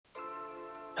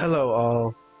Hello,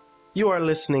 all. You are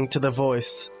listening to the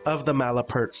voice of the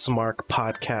Malapert Smark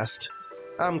podcast.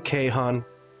 I'm Kahan,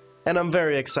 and I'm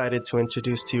very excited to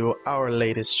introduce to you our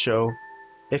latest show.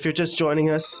 If you're just joining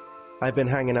us, I've been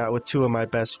hanging out with two of my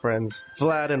best friends,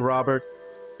 Vlad and Robert,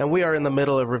 and we are in the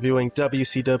middle of reviewing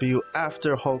WCW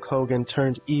after Hulk Hogan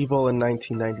turned evil in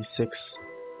 1996,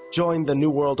 joined the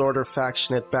New World Order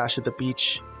faction at Bash at the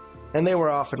Beach, and they were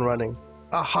off and running.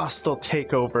 A hostile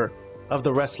takeover of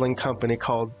the wrestling company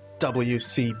called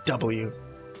WCW.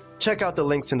 Check out the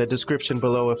links in the description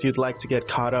below if you'd like to get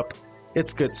caught up.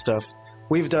 It's good stuff.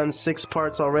 We've done 6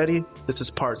 parts already. This is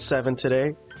part 7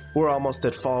 today. We're almost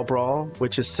at Fall Brawl,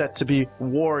 which is set to be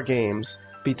WarGames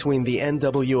between the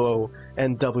NWO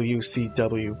and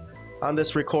WCW. On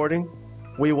this recording,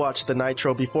 we watched the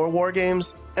Nitro before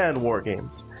WarGames and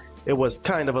WarGames. It was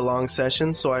kind of a long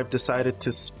session, so I've decided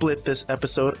to split this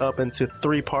episode up into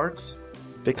 3 parts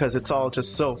because it's all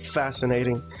just so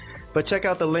fascinating. But check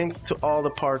out the links to all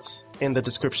the parts in the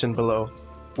description below.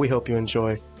 We hope you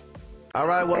enjoy.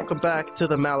 Alright, welcome back to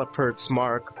the Malapert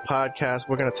Smark podcast.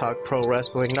 We're going to talk pro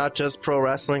wrestling, not just pro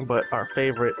wrestling, but our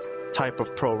favorite type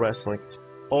of pro wrestling.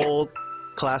 Old,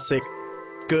 classic,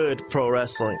 good pro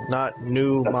wrestling, not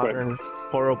new, modern,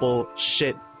 horrible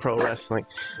shit pro wrestling.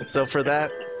 So for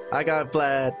that, I got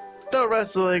Vlad, the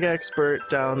wrestling expert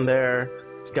down there.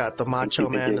 He's got the Macho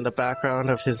Man in the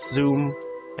background of his Zoom.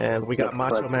 And we got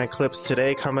Macho Man clips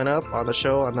today coming up on the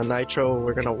show, on the Nitro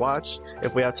we're going to watch.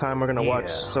 If we have time, we're going to watch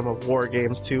some of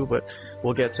WarGames too, but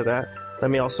we'll get to that.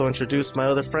 Let me also introduce my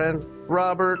other friend,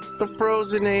 Robert, the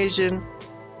Frozen Asian.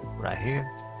 Right here.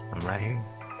 I'm right here.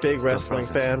 Big wrestling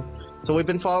fan. So we've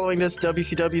been following this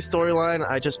WCW storyline.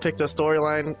 I just picked a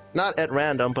storyline, not at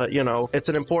random, but you know, it's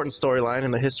an important storyline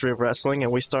in the history of wrestling,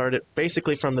 and we started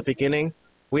basically from the beginning.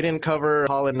 We didn't cover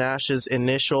Hall and Nash's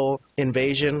initial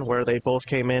invasion, where they both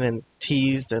came in and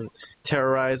teased and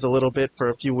terrorized a little bit for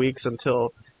a few weeks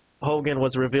until Hogan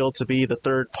was revealed to be the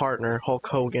third partner, Hulk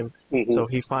Hogan. So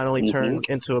he finally turned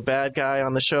into a bad guy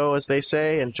on the show, as they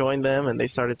say, and joined them, and they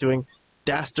started doing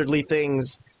dastardly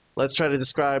things. Let's try to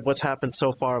describe what's happened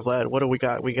so far, Vlad. What do we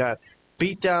got? We got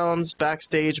beatdowns,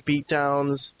 backstage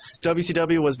beatdowns.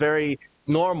 WCW was very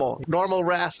normal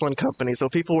wrestling company, so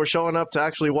people were showing up to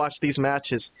actually watch these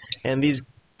matches, and these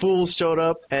fools showed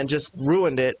up and just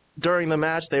ruined it. During the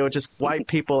match, they would just wipe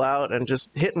people out and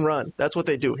just hit and run. That's what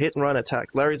they do, hit and run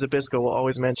attacks. Larry Zbyszko will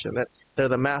always mention that they're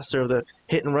the master of the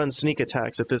hit and run sneak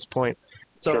attacks at this point.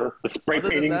 So sure. The spray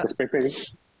painting.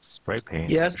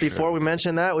 Yes, before we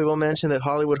mention that, we will mention that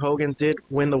Hollywood Hogan did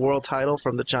win the world title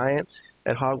from the Giant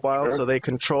at Hog Wild, so they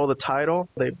control the title.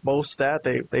 They boast that.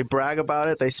 They brag about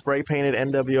it. They spray painted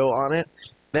NWO on it.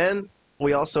 Then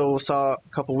we also saw a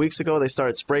couple weeks ago they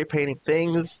started spray painting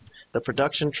things, the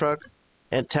production truck,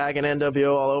 and tagging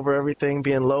NWO all over everything,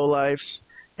 being lowlifes.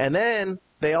 And then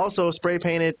they also spray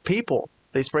painted people.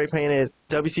 They spray painted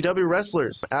WCW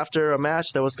wrestlers. After a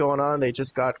match that was going on, they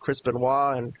just got Chris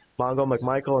Benoit and Mongo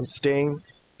McMichael and Sting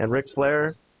and Ric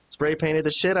Flair, spray painted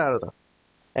the shit out of them.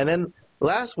 And then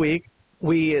last week,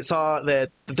 we saw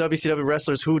that the WCW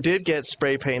wrestlers who did get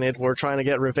spray painted were trying to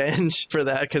get revenge for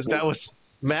that, because that was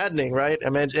maddening, right?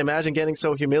 Imagine getting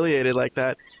so humiliated like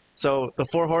that. So the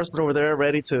 4 horsemen were there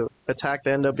ready to attack the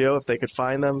NWO if they could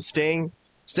find them. Sting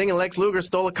and Lex Luger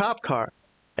stole a cop car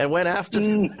and went after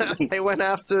they went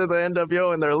after the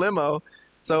NWO in their limo.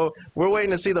 So we're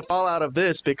waiting to see the fallout of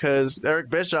this, because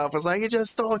Eric Bischoff was like, he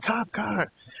just stole a cop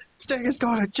car. Sting is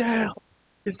going to jail.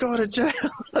 He's going to jail.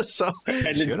 So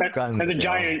and the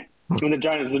Giant is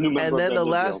the new member. And then the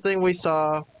last thing we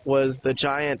saw was the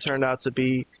Giant turned out to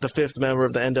be the 5th member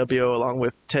of the NWO, along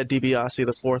with Ted DiBiase,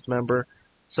 the 4th member.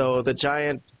 So the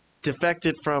Giant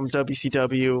defected from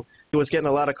WCW. He was getting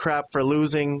a lot of crap for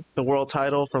losing the world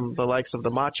title from the likes of the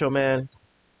Macho Man.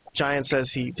 Giant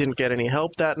says he didn't get any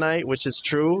help that night, which is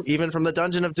true, even from the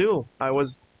Dungeon of Doom. I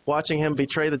was watching him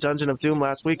betray the Dungeon of Doom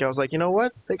last week. I was like, you know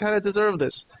what? They kind of deserve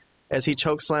this, as he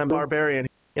chokeslammed Barbarian.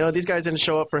 You know, these guys didn't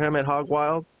show up for him at Hog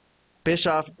Wild.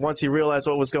 Bischoff, once he realized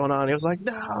what was going on, he was like,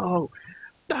 no.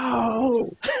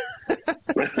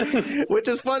 Which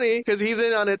is funny, because he's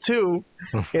in on it too.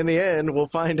 In the end, we'll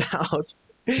find out.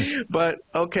 But,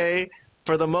 okay,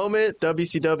 for the moment,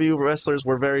 WCW wrestlers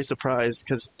were very surprised,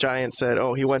 because Giant said,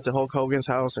 oh, he went to Hulk Hogan's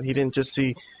house, and he didn't just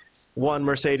see 1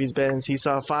 Mercedes-Benz. He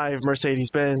saw 5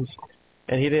 Mercedes-Benz.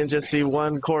 And he didn't just see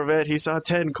 1 Corvette, he saw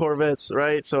 10 Corvettes,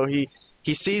 right? So he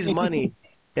sees money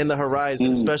in the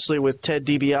horizon, especially with Ted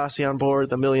DiBiase on board,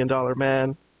 the $1 Million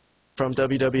Man from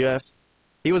WWF.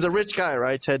 He was a rich guy,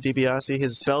 right, Ted DiBiase?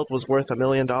 His belt was worth $1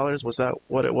 million. Was that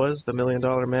what it was, the $1 Million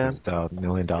Man? The $1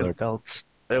 Million belt.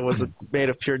 it was made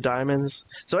of pure diamonds.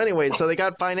 So anyway, so they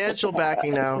got financial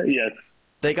backing now. Yes.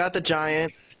 They got the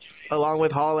Giant, along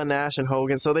with Hall and Nash and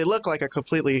Hogan, so they look like a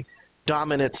completely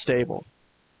dominant stable.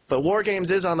 But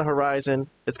WarGames is on the horizon.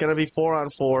 It's going to be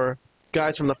 4-on-4.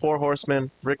 Guys from the Four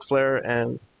Horsemen, Ric Flair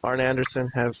and Arn Anderson,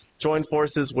 have joined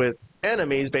forces with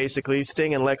enemies, basically,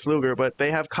 Sting and Lex Luger, but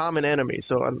they have common enemies.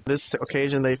 So on this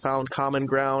occasion, they found common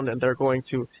ground, and they're going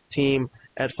to team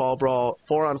at Fall Brawl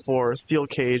 4-on-4 Steel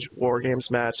Cage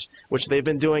WarGames match, which they've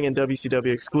been doing in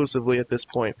WCW exclusively at this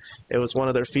point. It was one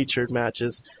of their featured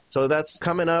matches. So that's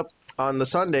coming up on the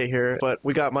Sunday here, but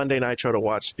we got Monday Nitro to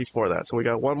watch before that. So we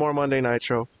got one more Monday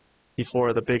Nitro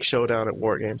before the big showdown at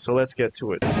WarGames. So let's get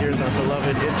to it. Here's our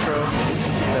beloved intro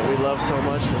that we love so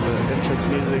much with the entrance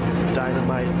music,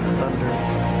 dynamite, thunder.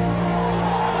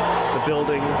 The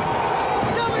buildings,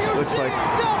 looks like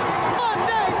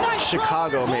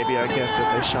Chicago maybe, I guess, if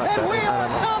they shot that. I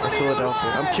don't know. Or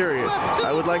Philadelphia. I'm curious.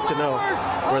 I would like to know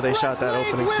where they shot that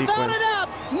opening sequence.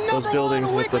 Those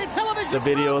buildings with the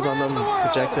videos on them,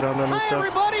 projected on them and stuff.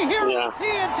 Yeah.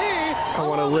 I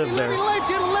want to live there.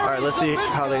 Alright, let's see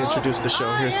how they introduce the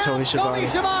show. Here's Tony Schiavone.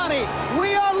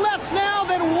 We are less now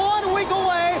than 1 week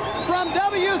away from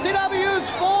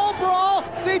WCW's Fall Brawl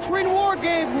featuring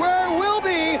WarGames, where it will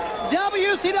be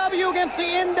WCW against the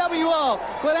NWO.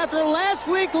 But after last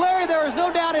week, Larry, there is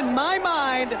no doubt in my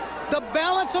mind the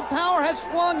balance of power has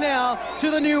swung now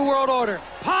to the New World Order.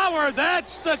 Power,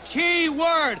 that's the key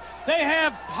word. They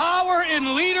have power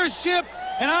in leadership,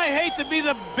 and I hate to be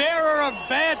the bearer of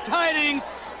bad tidings,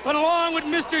 but along with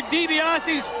Mr.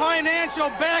 DiBiase's financial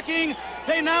backing,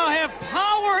 they now have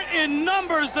power in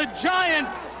numbers. The Giant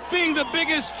being the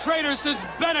biggest traitor since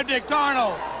Benedict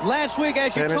Arnold. Last week,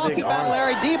 as you talked about,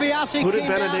 Larry, DiBiase Who did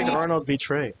Benedict Arnold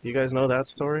betray? You guys know that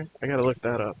story? I gotta look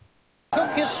that up.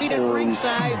 Took his seat at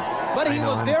ringside, but he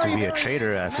was very, to be a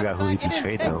traitor. I forgot who he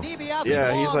betrayed, though.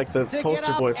 Yeah, he's like the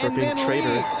poster boy for being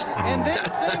traitors. And then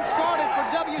things started for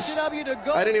WCW to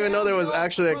go. I didn't even know there was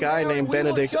actually a guy named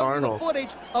Benedict Arnold.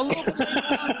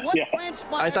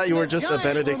 I thought you were just a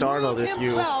Benedict Arnold if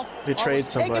you betrayed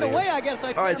somebody.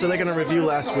 Alright, so they're going to review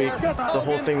last week the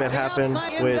whole thing that happened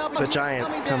with the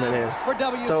Giants coming in.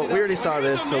 So we already saw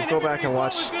this, so go back and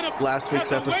watch last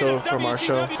week's episode from our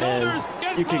show, and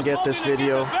you can get this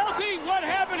video. What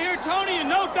happened here, Tony? And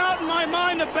no doubt in my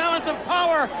mind, the balance of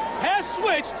power has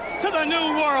switched to the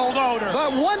New World Order.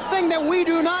 But one thing that we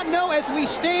do not know as we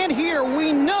stand here,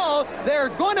 we know there are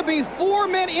going to be 4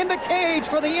 men in the cage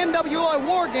for the NWO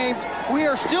WarGames. We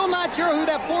are still not sure who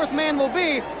that 4th man will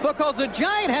be because the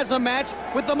Giant has a match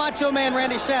with the Macho Man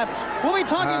Randy Savage. We'll be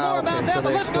talking more about that. So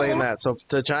they explain that. So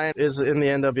the Giant is in the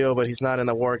NWO, but he's not in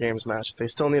the WarGames match. They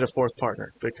still need a 4th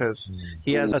partner because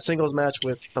he has a singles match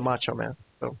with the Macho Man.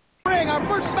 So. Our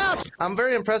first bout. I'm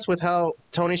very impressed with how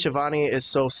Tony Schiavone is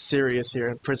so serious here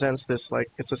and presents this like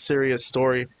it's a serious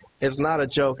story. It's not a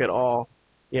joke at all.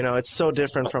 You know, it's so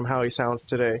different from how he sounds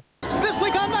today. This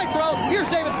week on Nitro, here's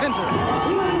David Fincher.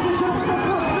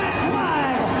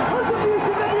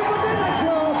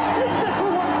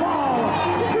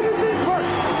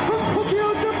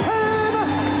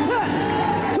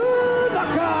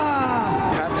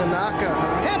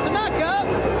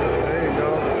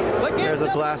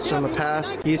 Blast from the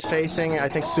past. He's facing, I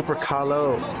think, Super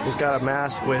Carlo, who's got a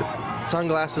mask with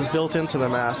sunglasses built into the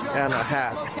mask and a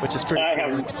hat, which is pretty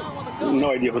cool.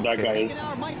 No idea who that guy is.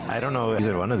 I don't know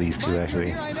either one of these two,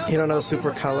 actually. You don't know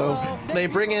Super Carlo? They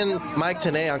bring in Mike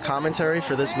Tenay on commentary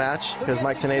for this match because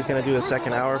Mike Tenay is going to do the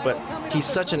second hour, but he's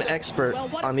such an expert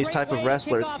on these type of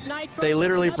wrestlers. They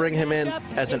literally bring him in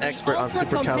as an expert on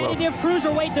Super Carlo.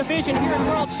 Cruiserweight division here in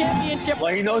World Championship.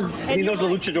 Well, he knows the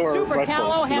luchador Super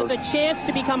Carlo has a chance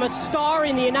to become a star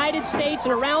in the United States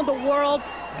and around the world.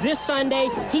 This Sunday,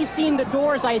 he's seen the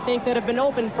doors, I think, that have been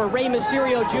opened for Rey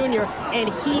Mysterio Jr.,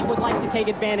 and he would like to take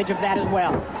advantage of that as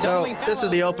well. So this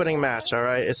is the opening match, all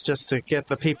right? It's just to get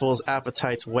the people's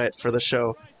appetites wet for the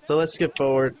show. So let's skip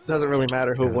forward. Doesn't really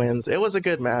matter who wins. It was a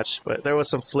good match, but there was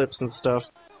some flips and stuff.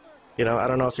 You know, I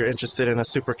don't know if you're interested in a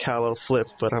Super Carlo flip,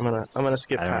 but I'm gonna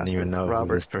skip past it. I don't even know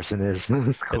who this person is.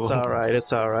 It's cool. It's all right.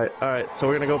 It's all right. All right. So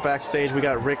we're gonna go backstage. We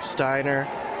got Rick Steiner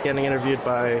getting interviewed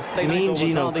by Mean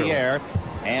Gino. On the air.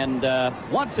 And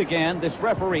once again, this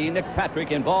referee, Nick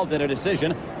Patrick, involved in a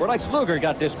decision where Lex Luger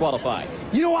got disqualified.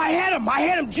 You know, I had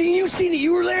him. Gene, you seen it.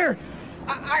 You were there.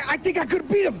 I think I could have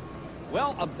beat him.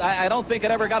 Well, I don't think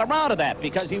it ever got around to that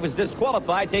because he was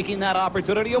disqualified taking that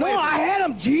opportunity away. No, I had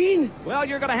him, Gene. Well,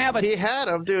 you're going to have it. He had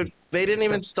him, dude. They didn't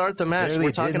even start the match.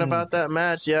 We're talking about that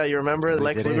match. Yeah, you remember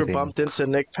Lex Luger bumped into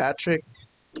Nick Patrick?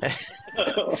 Poor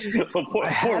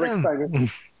Rick Steiner.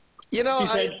 You know, he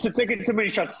said to take it too many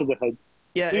shots to the head.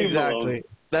 Yeah, exactly.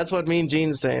 That's what Mean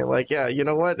Gene's saying. Like, yeah, you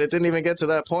know what? It didn't even get to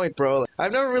that point, bro.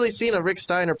 I've never really seen a Rick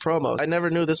Steiner promo. I never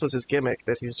knew this was his gimmick,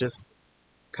 that he's just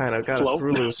kind of got a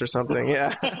screw loose or something.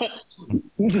 Yeah.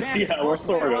 Yeah, we're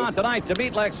sort On of. tonight to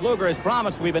meet Lex Luger as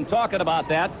promised. We've been talking about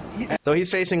that. So he's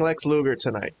facing Lex Luger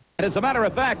tonight. And as a matter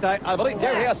of fact, I believe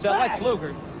yes, Lex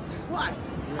Luger. What?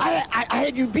 I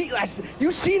had you beat last.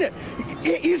 You seen it?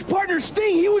 His partner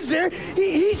Sting, he was there.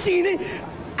 He seen it.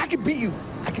 I could beat you.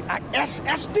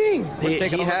 That's Sting. He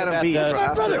had him beat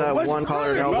after that one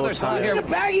collar and elbow tie. The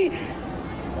baggy.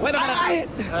 Wait a minute.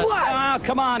 What? Oh,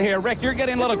 come on here, Rick. You're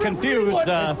getting a little confused.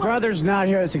 Brother's not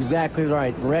here. That's exactly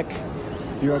right. Rick,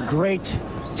 you're a great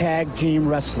tag team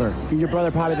wrestler. You and your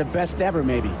brother probably the best ever,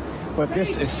 maybe. But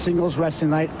this is singles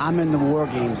wrestling night. I'm in the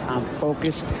WarGames. I'm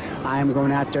focused. I am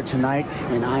going out there tonight,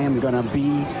 and I am going to be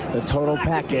the total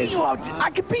package. I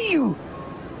could beat you.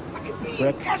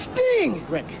 Rick. That's Sting.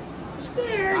 Rick.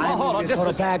 Sting. I'm going to be the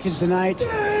total package tonight,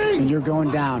 and you're going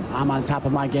down. I'm on top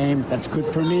of my game. That's good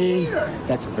for me.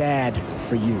 That's bad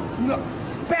for you. No.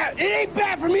 Bad. It ain't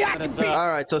bad for me. I can beat. All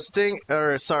right, so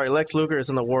Lex Luger is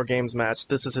in the WarGames match.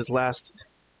 This is his last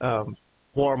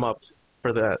warm-up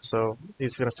for that, so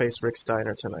he's going to face Rick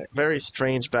Steiner tonight. Very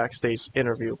strange backstage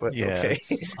interview, but okay.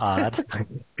 It's odd.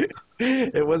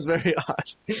 It was very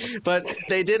odd. But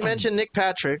they did mention Nick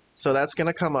Patrick, so that's going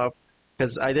to come up,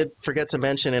 because I did forget to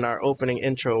mention in our opening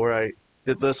intro where I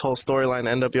did this whole storyline,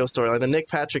 the NWO storyline. The Nick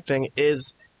Patrick thing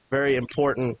is very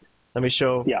important. Let me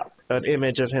show an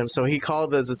image of him. So he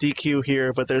called as a DQ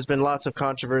here, but there's been lots of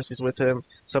controversies with him.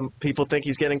 Some people think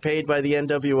he's getting paid by the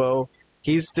NWO.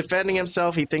 He's defending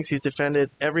himself. He thinks he's defended.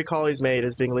 Every call he's made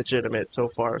is being legitimate so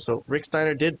far. So Rick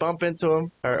Steiner did bump into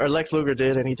him, or Lex Luger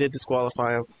did, and he did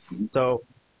disqualify him. So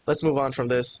let's move on from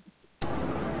this.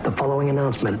 The following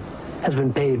announcement has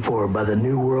been paid for by the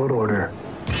New World Order.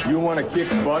 You want to kick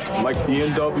butt like the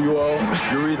NWO?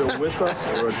 You're either with us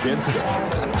or against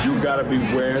us. You gotta be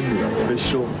wearing the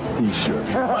official T-shirt.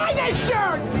 Buy that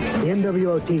shirt. The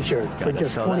NWO T-shirt for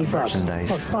just $20 plus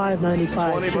 $5.95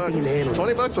 $20. shipping and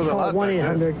handling. $20 was a lot. Call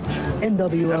 1-800-NWO.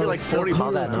 That'd be like 40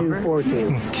 call that number.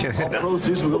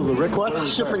 Proceeds will go to the Rick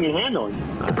Plus shipping and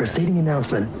handling. The preceding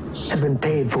announcement has been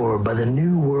paid for by the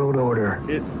New World Order.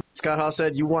 Scott Hall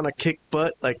said, "You want to kick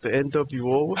butt like the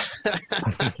NWO?"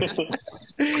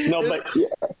 No, but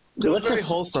it was very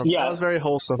wholesome. Yeah, that was very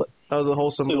wholesome. That was a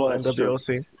wholesome little NWO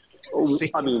scene.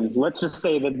 I mean, let's just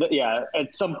say that,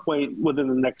 at some point within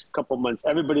the next couple months,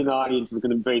 everybody in the audience is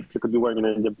going to basically be wearing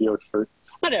an NWO shirt.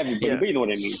 Not everybody, but you know what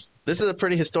I mean. This is a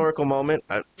pretty historical moment.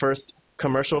 First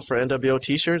commercial for NWO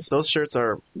T-shirts. Those shirts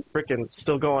are freaking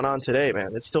still going on today,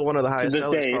 man. It's still one of the highest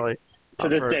sellers, probably. To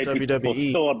this day, people WWE.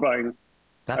 still are buying.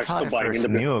 That's how I first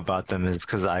knew about them, is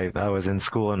because I was in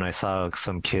school and I saw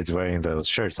some kids wearing those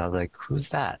shirts. I was like, "Who's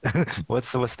that?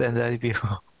 what's the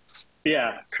NWO?"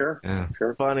 Yeah, sure.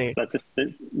 Funny. That's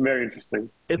very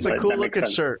interesting. It's a cool looking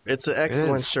shirt. It's an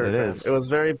excellent shirt. It was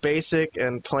very basic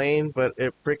and plain, but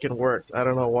it freaking worked. I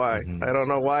don't know why. I don't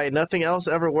know why. Nothing else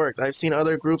ever worked. I've seen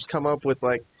other groups come up with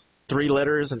like 3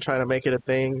 letters and try to make it a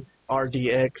thing.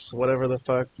 RDX, whatever the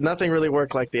fuck. Nothing really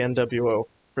worked like the NWO.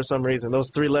 For some reason, those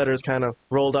 3 letters kind of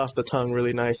rolled off the tongue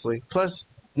really nicely. Plus,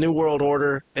 New World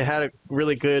Order, it had a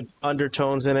really good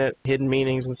undertones in it, hidden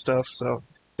meanings and stuff. So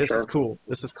this is cool.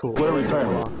 This is cool. What are we talking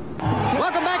about?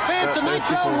 Welcome back, fans, to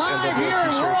Nitro Live here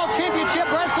in World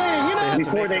Championship Wrestling. And you know,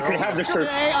 before they could have the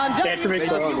shirts, they had to make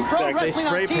their own. They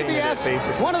spray painted it,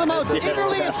 basically. One of the most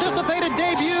eagerly anticipated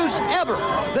debuts ever.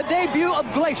 The debut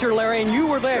of Glacier, Larry, and you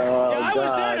were there. I was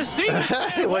there to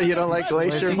see it. Well, you don't like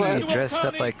Glacier? He dressed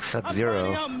up like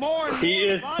Sub-Zero. He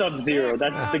is Sub-Zero.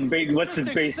 That's the what's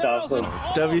it based off of?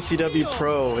 WCW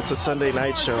Pro. It's a Sunday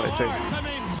night show, I think.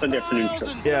 Sunday afternoon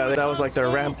show. Yeah, that was like their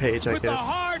Rampage, I guess.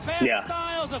 Yeah.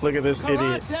 Look at this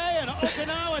idiot.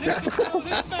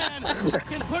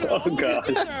 Oh god.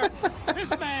 This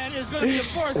man is going to be a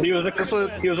force. He was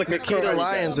like Nikita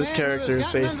Lyons' character is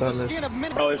based on this.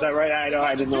 Oh, is that right?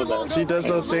 I didn't know that. She does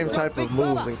those same type of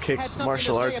moves and kicks,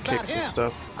 martial arts kicks and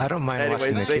stuff. I don't mind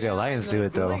watching Nikita Lyons do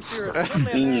it though. Sure.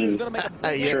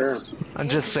 I'm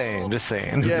just saying.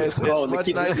 Yeah, it's much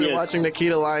nicer watching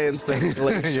Nikita Lyons than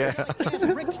yeah.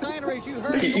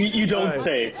 You don't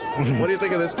say. What do you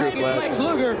think of this group, lad?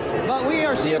 But we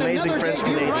are the amazing French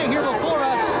Canadian right here before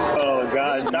us. Oh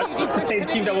god, that's the same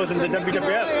team that was in the WWF.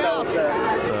 That was the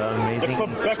amazing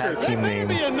tag team name.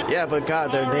 Yeah, but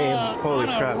god, their name, holy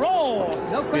crap.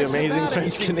 The amazing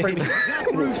French Canadian.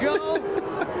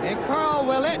 And Carl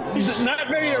Willett. Not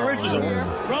very original.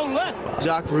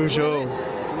 Jacques Rougeau.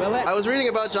 I was reading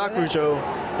about Jacques Rougeau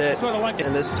that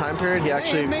in this time period he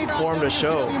actually formed a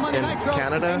show in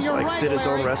Canada, like did his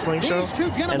own wrestling show,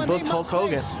 and booked Hulk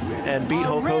Hogan and beat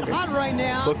Hulk Hogan.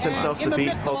 Booked himself to beat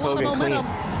Hulk Hogan clean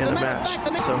in a match.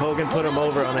 So Hogan put him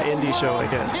over on an indie show, I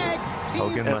guess.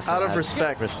 Hogan must out have of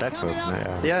respect for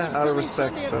him. Yeah, out of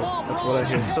respect. So that's what I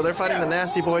hear. So they're fighting the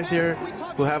Nasty Boys here,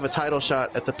 who have a title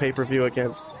shot at the pay-per-view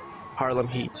against Harlem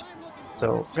Heat.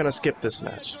 So I'm gonna skip this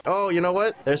match. Oh, you know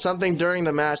what? There's something during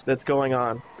the match that's going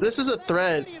on. This is a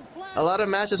thread. A lot of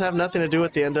matches have nothing to do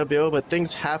with the NWO, but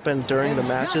things happen during the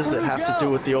matches that have to do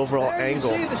with the overall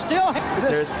angle.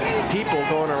 There's people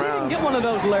going around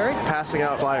passing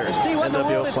out flyers,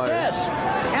 NWO flyers.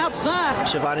 Outside.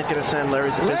 Shivani's going to send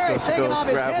Larry Zbyszko to go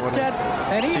grab one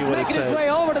and see what it says. He's making his way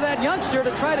over to that youngster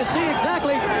to try to see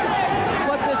exactly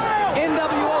what this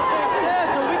NWO thing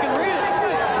says so we can read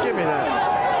it. Give me that.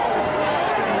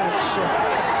 Give me that shit.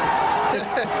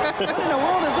 What in the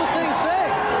world does this thing say?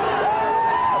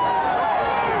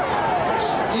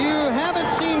 You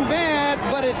haven't seen bad,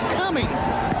 but it's coming.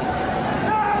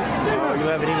 Oh, you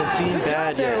haven't even seen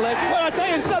bad yet. Well, I'll tell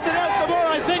you something else the more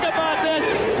I think about this.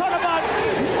 Talk about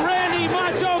Randy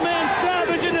Macho Man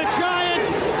Savage and the Giant.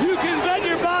 You can bet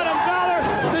your bottom dollar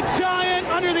the Giant,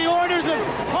 under the orders of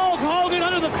Hulk Hogan,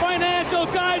 under the financial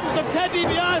guidance of Ted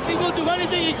DiBiase, will do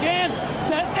anything he can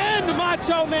to end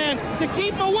Macho Man, to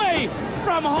keep away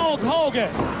from Hulk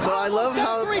Hogan. So I love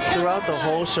how throughout the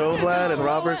whole show, Vlad and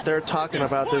Robert, they're talking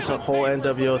about this whole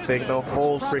NWO thing the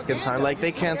whole freaking time. Like,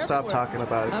 they can't stop talking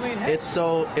about it. It's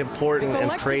so important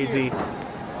and crazy.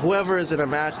 Whoever is in a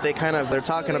match, they're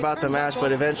talking about the match,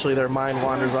 but eventually their mind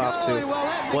wanders off to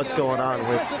what's going on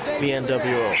with the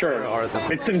NWO. Sure.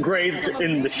 It's engraved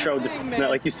in the show, just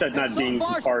like you said, not being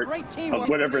part of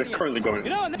whatever is currently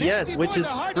going on. Yes, which is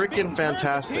freaking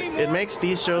fantastic. It makes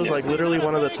these shows like literally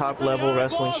one of the top level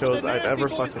wrestling shows I've ever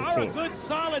fucking seen.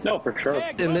 No, for sure.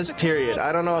 In this period,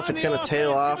 I don't know if it's going to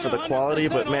tail off or the quality,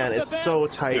 but man, it's so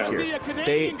tight here.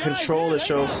 They control the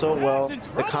show so well.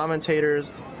 The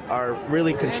commentators are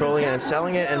really controlling it and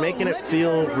selling it and making it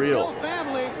feel real,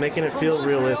 making it feel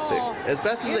realistic as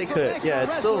best as they could. Yeah,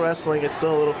 it's still wrestling, it's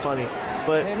still a little funny,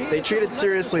 but they treat it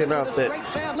seriously enough that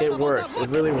it works. It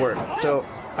really works. So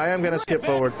I am going to skip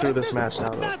forward through this match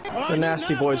now, though. The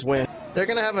Nasty Boys win. They're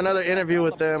going to have another interview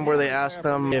with them where they ask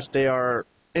them if they are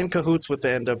in cahoots with the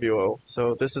NWO.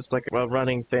 So this is like a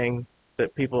running thing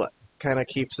that people kind of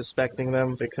keep suspecting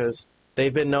them because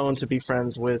they've been known to be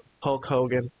friends with Hulk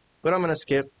Hogan. But I'm going to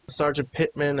skip. Sergeant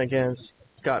Pittman against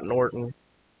Scott Norton,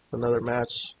 another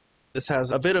match. This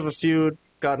has a bit of a feud.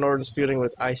 Scott Norton's feuding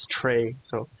with Ice Tray,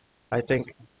 so I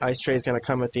think Ice Tray is going to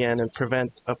come at the end and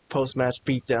prevent a post-match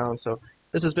beatdown. So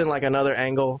this has been like another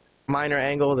angle, minor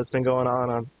angle that's been going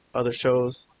on other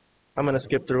shows. I'm going to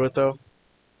skip through it, though.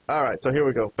 All right, so here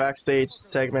we go. Backstage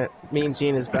segment. Mean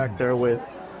Gene is back there with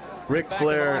Ric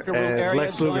Flair and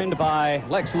Lex Luger. Joined by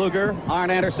Lex Luger, Arn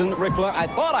Anderson, Ric Flair. I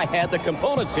thought I had the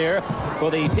components here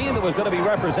for the team that was going to be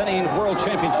representing World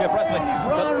Championship Wrestling.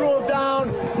 Run rule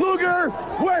down. Luger,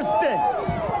 where's Sting?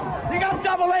 You got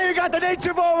Double A, you got the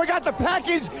Nature Bowl, we got the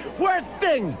package. Where's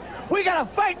Sting? We got a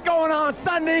fight going on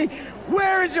Sunday.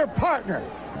 Where is your partner?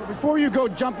 Before you go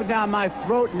jumping down my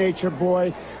throat, Nature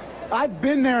Boy, I've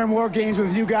been there in WarGames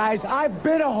with you guys. I've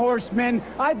been a horseman.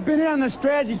 I've been in on the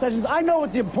strategy sessions. I know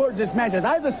what the importance of this match is.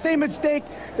 I have the same at stake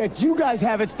that you guys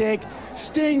have at stake.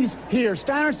 Sting's here.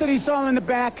 Steiner said he saw him in the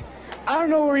back. I don't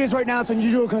know where he is right now. It's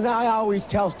unusual because I always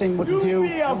tell Sting what to do. Do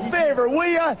me a favor, will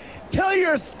ya? Tell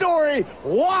your story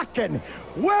walking.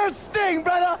 Where's Sting,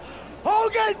 brother?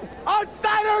 Hogan,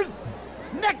 Outsiders,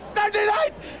 next Sunday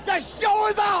night, the show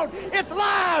is out. It's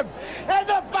live. And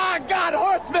the by God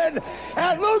Horsemen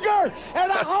and Luger and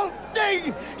the whole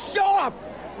Sting show up.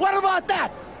 What about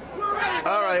that?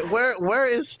 All right, where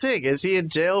is Sting? Is he in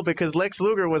jail? Because Lex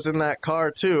Luger was in that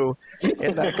car too,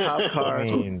 in that cop car. I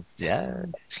mean, yeah.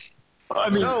 I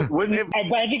mean,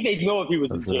 I think they'd know if he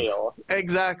was in jail.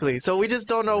 Exactly. So we just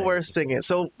don't know where Sting is.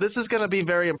 So this is going to be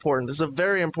very important. This is a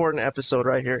very important episode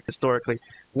right here, historically.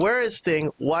 Where is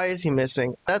Sting? Why is he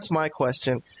missing? That's my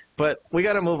question. But we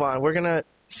got to move on. We're going to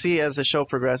see as the show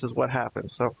progresses what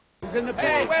happens. So. He's in the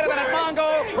hey, wait a minute,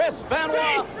 Mongo. Chris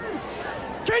Benoit.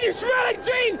 Can you smell it,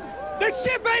 Gene? The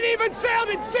ship ain't even sailed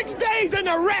in 6 days and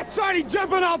the rat's already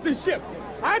jumping off the ship.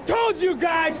 I told you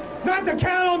guys not to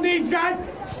count on these guys.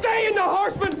 Stay in the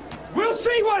Horsemen. We'll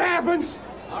see what happens.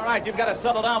 All right, you've got to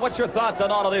settle down. What's your thoughts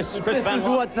on all of this, Chris Benoit? This is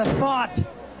what the thought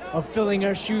of filling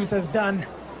her shoes has done.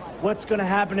 What's going to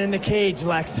happen in the cage,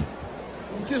 Lex?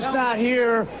 He's just not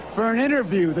here for an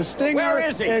interview. The Stinger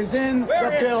is in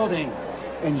the building.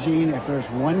 And Gene, if there's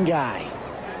one guy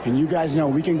And you guys know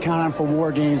we can count on for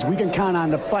War Games. We can count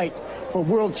on the fight for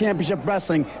World Championship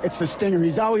Wrestling. It's the Stinger.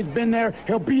 He's always been there.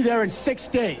 He'll be there in 6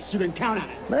 days. You can count on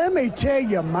it. Let me tell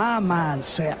you my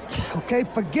mindset, okay?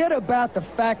 Forget about the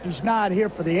fact he's not here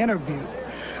for the interview.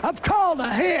 I've called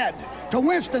ahead to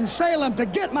Winston-Salem to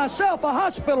get myself a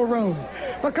hospital room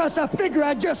because I figure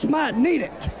I just might need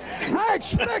it. I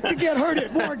expect to get hurt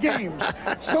at War Games.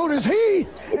 So does he,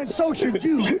 and so should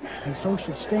you. And so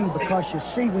should Sting, because you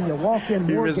see, when you walk in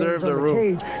War Games on the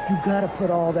cage, you got to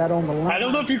put all that on the line. I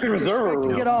don't know if you can reserve a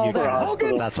room. Get all that.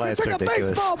 Hogan, that's why it's took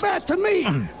ridiculous. a baseball bat to me,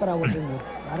 but I was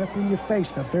right up in your face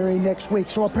the very next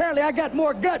week. So apparently I got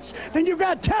more guts than you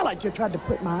got talent. You tried to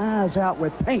put my eyes out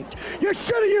with paint. You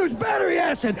should have used battery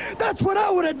acid. That's what I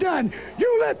would have done.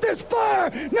 You lit this fire.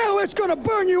 Now it's going to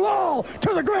burn you all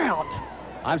to the ground.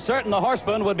 I'm certain the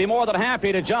Horsemen would be more than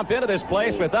happy to jump into this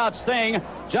place without Sting.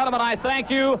 Gentlemen, I thank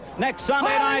you. Next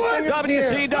Sunday night,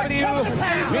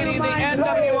 WCW, meeting the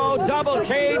NWO Double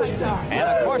Cage, and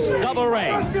of course, Double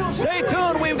Ring. Stay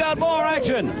tuned. We've got more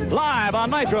action live on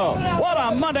Nitro. What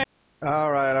a Monday.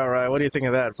 All right. What do you think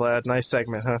of that, Vlad? Nice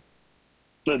segment, huh?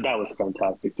 That was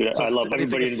fantastic, dude. I love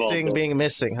everybody involved. Sting being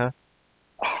missing, huh?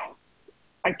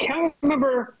 I can't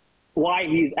remember why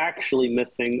he's actually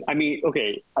missing. I mean,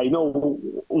 okay, I know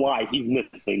why he's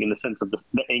missing in the sense of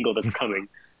the angle that's coming,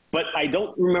 but I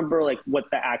don't remember like what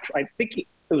the actual. I think it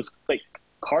was like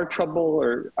car trouble,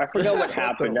 or I forgot what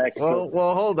happened. Actually.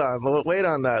 Well, hold on. Wait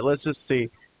on that. Let's just see.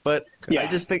 But yeah. I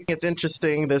just think it's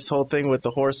interesting, this whole thing with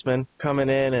the Horsemen coming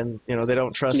in, and they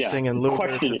don't trust Sting and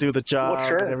Luger to do the job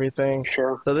and everything.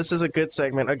 Sure. So this is a good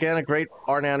segment. Again, a great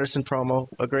Arn Anderson promo,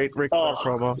 a great Ric Flair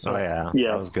promo. So. Yeah,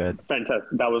 that was good. Fantastic.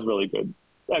 That was really good.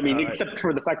 I mean, except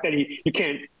for the fact that you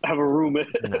can't have a room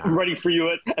ready for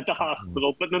you at the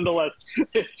hospital, but nonetheless,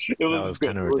 it was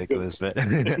kind of ridiculous. But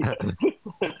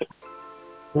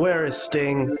where is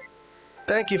Sting?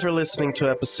 Thank you for listening to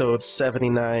episode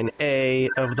 79A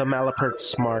of the Malapert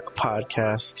Smark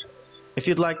podcast. If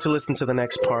you'd like to listen to the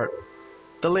next part,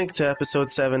 the link to episode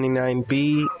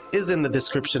 79B is in the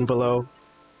description below.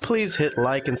 Please hit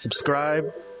like and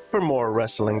subscribe for more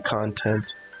wrestling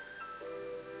content.